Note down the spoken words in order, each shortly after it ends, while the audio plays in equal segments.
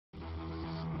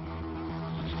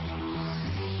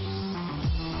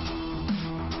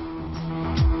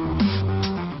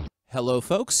Hello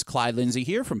folks, Clyde Lindsay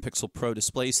here from Pixel Pro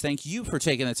Displays. Thank you for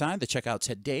taking the time to check out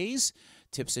today's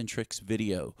tips and tricks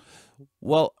video.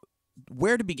 Well,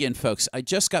 where to begin, folks? I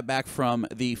just got back from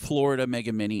the Florida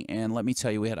Mega Mini, and let me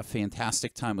tell you, we had a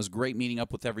fantastic time. It was great meeting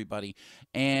up with everybody,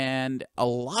 and a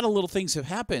lot of little things have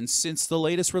happened since the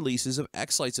latest releases of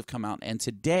xLights have come out, and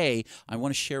today I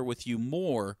want to share with you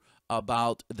more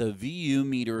about the VU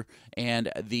meter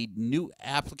and the new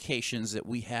applications that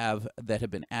we have that have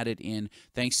been added in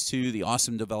thanks to the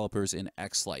awesome developers in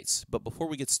xLights. But before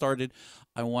we get started,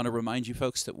 I want to remind you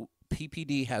folks that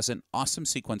PPD has an awesome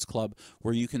sequence club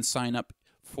where you can sign up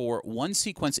for one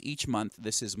sequence each month.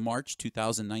 This is March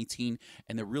 2019,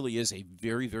 and there really is a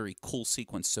very, very cool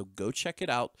sequence, so go check it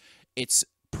out. Its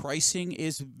pricing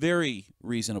is very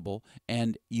reasonable,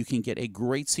 and you can get a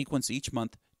great sequence each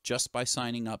month just by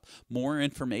signing up. More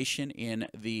information in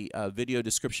the video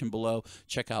description below.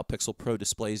 Check out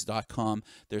pixelprodisplays.com.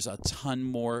 There's a ton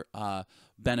more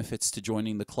benefits to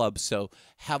joining the club, so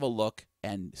have a look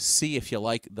and see if you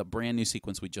like the brand new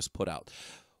sequence we just put out.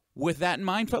 With that in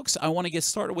mind, folks, I want to get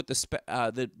started with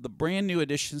the brand new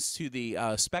additions to the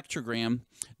spectrogram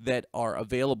that are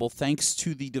available thanks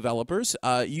to the developers.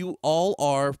 You all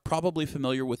are probably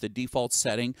familiar with the default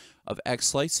setting of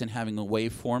xLights and having a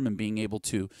waveform and being able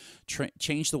to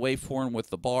change the waveform with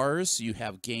the bars. You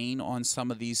have gain on some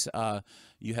of these.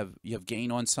 You have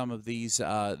gain on some of these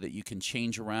that you can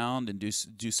change around and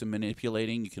do some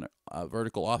manipulating. You can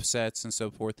vertical offsets and so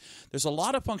forth. There's a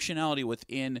lot of functionality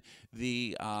within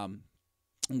the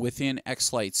within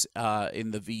xLights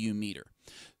in the VU meter.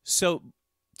 So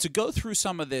to go through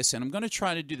some of this, and I'm going to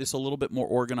try to do this a little bit more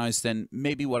organized than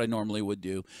maybe what I normally would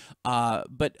do,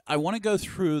 but I want to go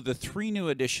through the 3 new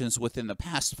additions within the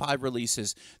past 5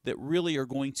 releases that really are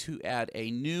going to add a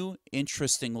new,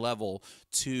 interesting level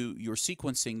to your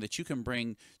sequencing that you can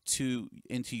bring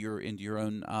into your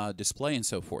own display and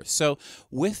so forth. So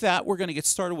with that, we're going to get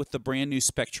started with the brand new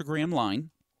spectrogram line.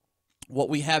 What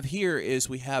we have here is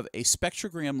we have a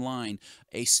spectrogram line,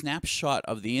 a snapshot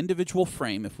of the individual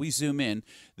frame. If we zoom in,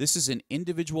 this is an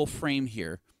individual frame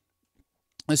here.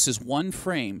 This is one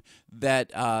frame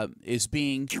that is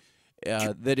being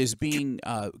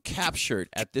captured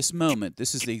at this moment.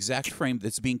 This is the exact frame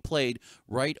that's being played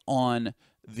right on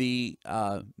the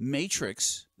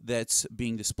matrix that's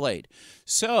being displayed.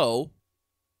 So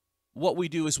what we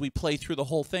do is we play through the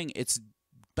whole thing. It's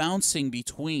bouncing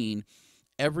between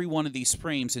every one of these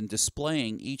frames and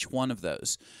displaying each one of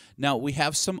those. Now we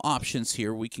have some options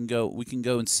here. We can go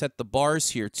and set the bars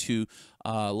here to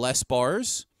less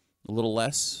bars, a little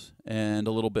less, and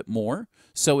a little bit more.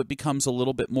 So it becomes a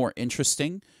little bit more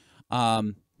interesting. I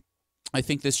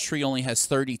think this tree only has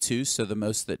 32, so the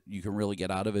most that you can really get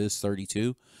out of it is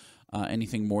 32.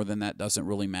 Anything more than that doesn't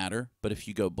really matter. But if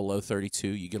you go below 32,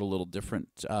 you get a little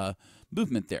different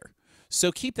movement there.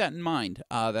 So keep that in mind.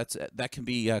 That can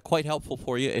be quite helpful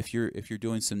for you if you're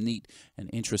doing some neat and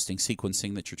interesting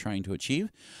sequencing that you're trying to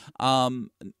achieve.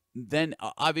 Then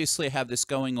obviously I have this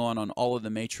going on all of the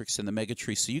matrix and the mega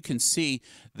tree, so you can see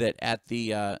that at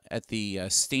the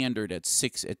standard at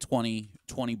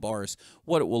 20 bars,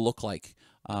 what it will look like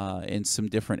in some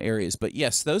different areas. But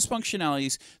yes, those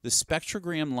functionalities, the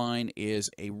spectrogram line is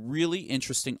a really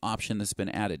interesting option that's been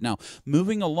added. Now,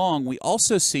 moving along, we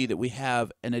also see that we have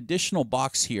an additional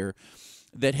box here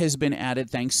that has been added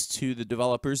thanks to the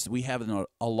developers. We have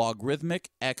a logarithmic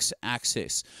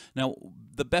x-axis. Now,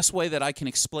 the best way that I can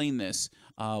explain this,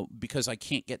 because I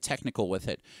can't get technical with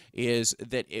it, is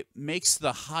that it makes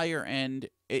the higher end,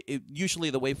 usually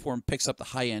the waveform picks up the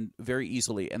high end very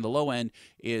easily, and the low end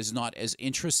is not as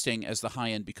interesting as the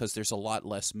high end because there's a lot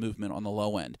less movement on the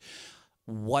low end.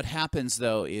 What happens,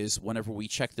 though, is whenever we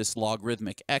check this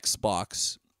logarithmic x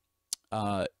box,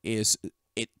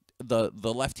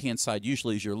 the left-hand side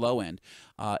usually is your low end.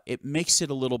 It makes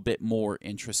it a little bit more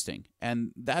interesting,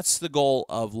 and that's the goal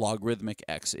of logarithmic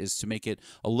x, is to make it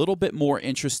a little bit more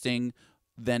interesting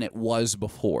than it was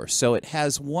before. So it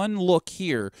has one look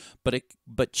here,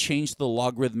 but change the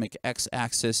logarithmic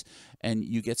x-axis, and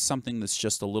you get something that's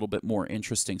just a little bit more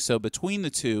interesting. So between the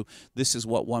two, this is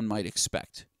what one might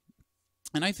expect.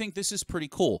 And I think this is pretty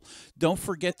cool. Don't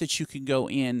forget that you can go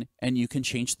in and you can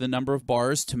change the number of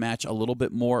bars to match a little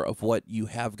bit more of what you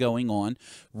have going on.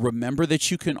 Remember that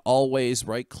you can always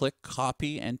right-click,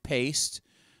 copy, and paste,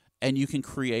 and you can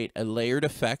create a layered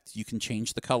effect. You can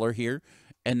change the color here,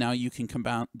 and now you can come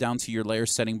down to your layer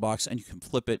setting box and you can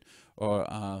flip it or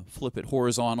flip it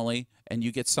horizontally, and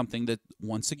you get something that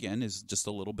once again is just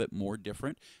a little bit more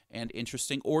different and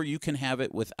interesting. Or you can have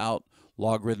it without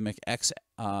logarithmic x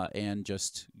and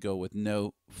just go with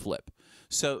no flip.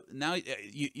 So now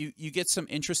you get some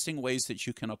interesting ways that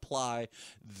you can apply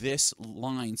this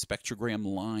line, spectrogram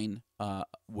line,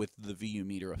 with the VU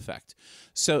meter effect.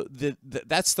 So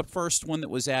that's the first one that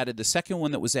was added. The second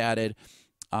one that was added,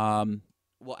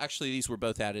 well, actually, these were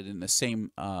both added in the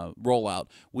same rollout.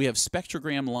 We have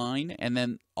spectrogram line, and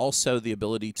then also the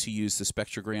ability to use the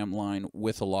spectrogram line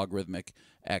with a logarithmic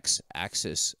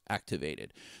x-axis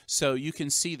activated. So you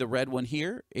can see the red one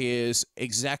here is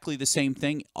exactly the same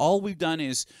thing. All we've done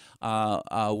is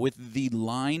with the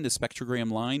line, the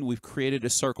spectrogram line, we've created a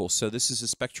circle. So this is a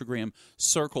spectrogram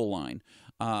circle line.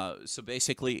 So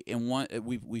basically, in one,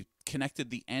 we've connected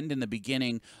the end and the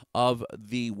beginning of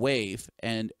the wave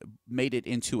and made it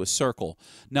into a circle.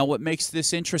 Now, what makes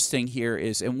this interesting here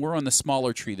is, and we're on the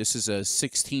smaller tree. This is a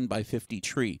 16 by 50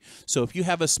 tree. So if you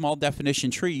have a small definition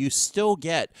tree, you still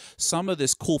get some of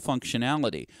this cool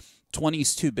functionality. 20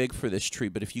 is too big for this tree,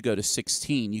 but if you go to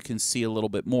 16, you can see a little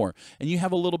bit more. And you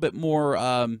have a little bit more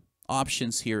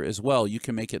options here as well. You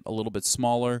can make it a little bit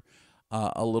smaller,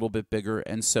 a little bit bigger,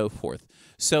 and so forth.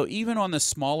 So even on the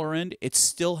smaller end, it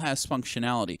still has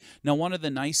functionality. Now, one of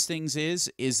the nice things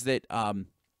is that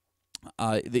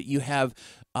that you have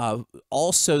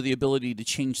also the ability to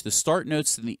change the start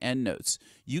notes and the end notes.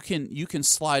 You can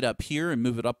slide up here and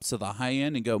move it up to the high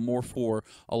end and go more for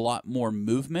a lot more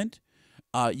movement.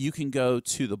 You can go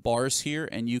to the bars here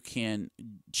and you can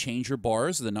change your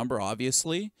bars, the number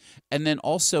obviously, and then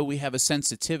also we have a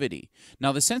sensitivity.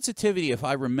 Now the sensitivity, if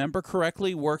I remember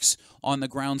correctly, works on the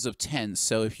grounds of 10.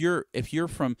 So if you're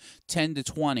from 10 to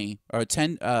 20 or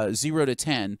 0 to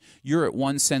 10, you're at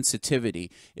 1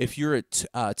 sensitivity. If you're at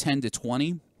 10 to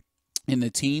 20 in the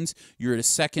teens, you're at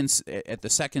the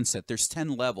second set. There's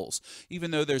 10 levels.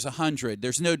 Even though there's 100,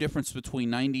 there's no difference between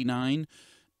 99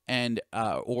 and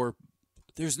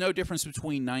there's no difference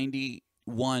between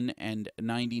 91 and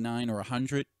 99 or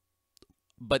 100,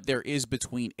 but there is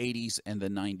between 80s and the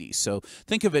 90s. So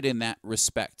think of it in that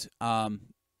respect.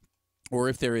 Or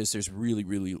if there is, there's really,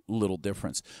 really little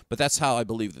difference. But that's how I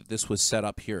believe that this was set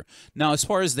up here. Now, as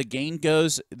far as the gain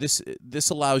goes, this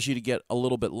allows you to get a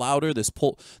little bit louder. This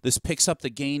picks up the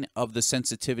gain of the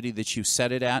sensitivity that you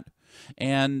set it at.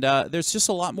 And there's just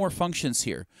a lot more functions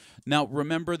here. Now,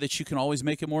 remember that you can always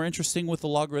make it more interesting with the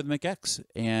logarithmic x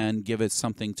and give it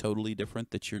something totally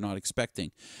different that you're not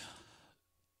expecting.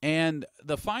 And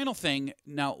the final thing,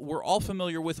 now we're all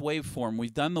familiar with waveform.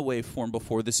 We've done the waveform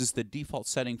before. This is the default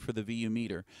setting for the VU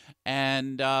meter.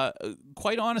 And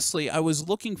quite honestly, I was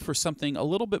looking for something a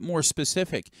little bit more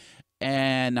specific.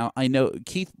 And now I know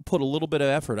Keith put a little bit of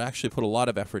effort, actually put a lot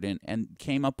of effort in, and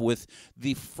came up with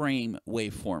the frame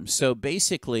waveform. So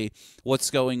basically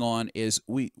what's going on is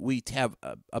we have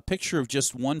a picture of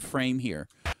just one frame here.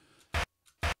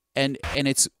 And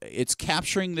it's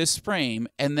capturing this frame,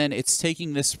 and then it's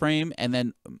taking this frame and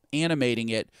then animating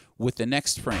it with the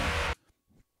next frame.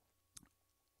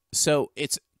 So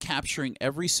it's capturing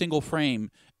every single frame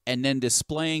and then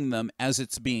displaying them as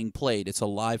it's being played. It's a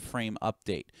live frame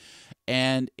update.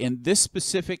 And in this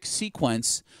specific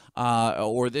sequence,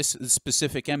 or this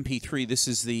specific MP3, this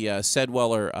is the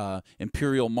Sedweller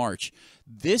Imperial March.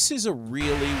 This is a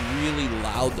really, really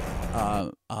loud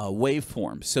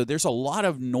waveform. So there's a lot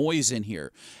of noise in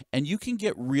here, and you can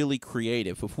get really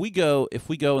creative. If we go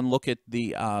and look at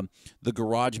the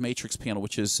Garage Matrix panel,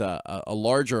 which is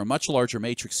a much larger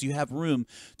matrix, you have room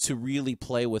to really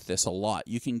play with this a lot.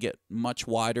 You can get much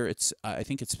wider. It's I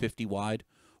think it's 50 wide.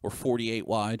 Or 48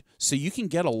 wide, so you can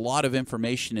get a lot of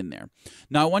information in there.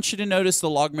 Now, I want you to notice the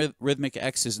logarithmic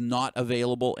x is not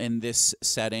available in this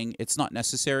setting. It's not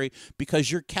necessary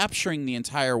because you're capturing the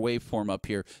entire waveform up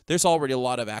here. There's already a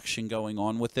lot of action going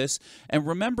on with this. And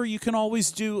remember, you can always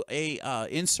do a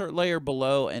insert layer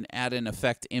below and add an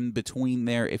effect in between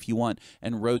there if you want,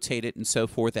 and rotate it and so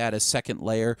forth. Add a second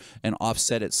layer and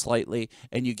offset it slightly,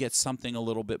 and you get something a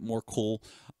little bit more cool.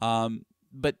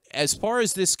 But as far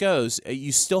as this goes,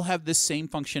 you still have the same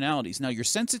functionalities. Now, your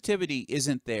sensitivity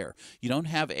isn't there. You don't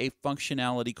have a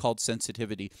functionality called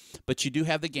sensitivity, but you do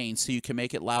have the gain, so you can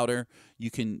make it louder.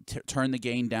 You can turn the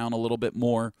gain down a little bit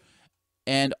more.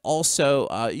 And also,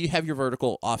 you have your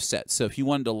vertical offset. So if you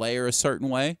wanted to layer a certain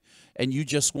way and you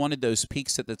just wanted those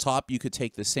peaks at the top, you could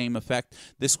take the same effect.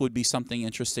 This would be something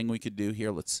interesting we could do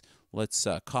here. Let's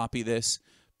copy this,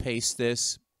 paste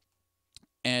this.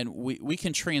 And we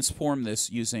can transform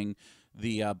this using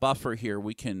the buffer here.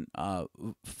 We can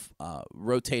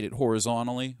rotate it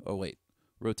horizontally. Oh, wait.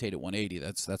 rotate it 180.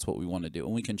 That's what we want to do,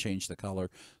 and we can change the color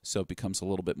so it becomes a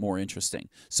little bit more interesting.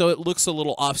 So it looks a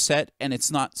little offset, and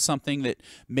it's not something that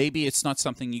maybe it's not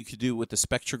something you could do with the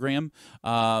spectrogram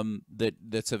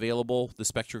that's available, the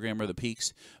spectrogram or the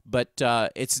peaks, but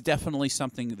it's definitely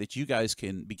something that you guys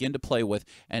can begin to play with,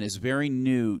 and is very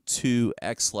new to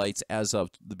xLights as of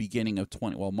the beginning of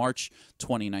March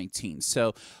 2019.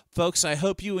 So folks, I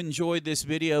hope you enjoyed this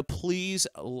video. Please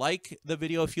like the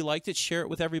video if you liked it. Share it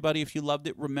with everybody if you loved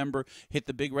it. Remember, hit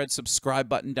the big red subscribe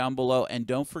button down below, and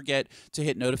don't forget to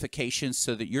hit notifications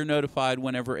so that you're notified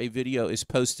whenever a video is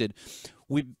posted.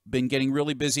 We've been getting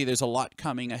really busy. There's a lot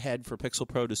coming ahead for Pixel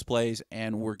Pro Displays,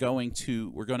 and we're going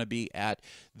to be at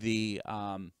the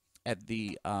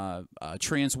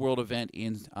Trans World event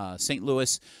in St.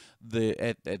 Louis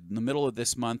at the middle of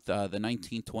this month, the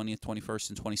 19th, 20th, 21st,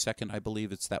 and 22nd, I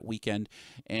believe it's that weekend.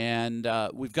 And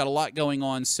we've got a lot going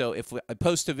on, so if I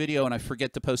post a video and I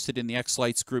forget to post it in the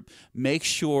xLights group, make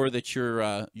sure that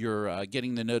you're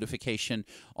getting the notification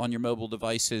on your mobile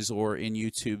devices or in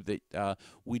YouTube that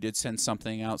we did send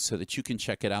something out so that you can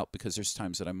check it out, because there's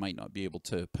times that I might not be able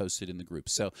to post it in the group.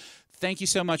 So thank you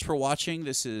so much for watching.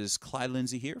 This is Clyde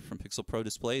Lindsay here from Pixel Pro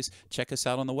Displays. Check us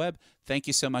out on the web. Thank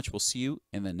you so much. We'll see you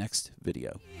in the next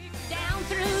video. Down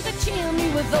through the chimney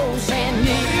with those and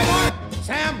me.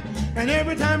 Sam, and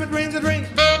every time it rains, it rains.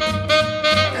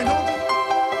 And don't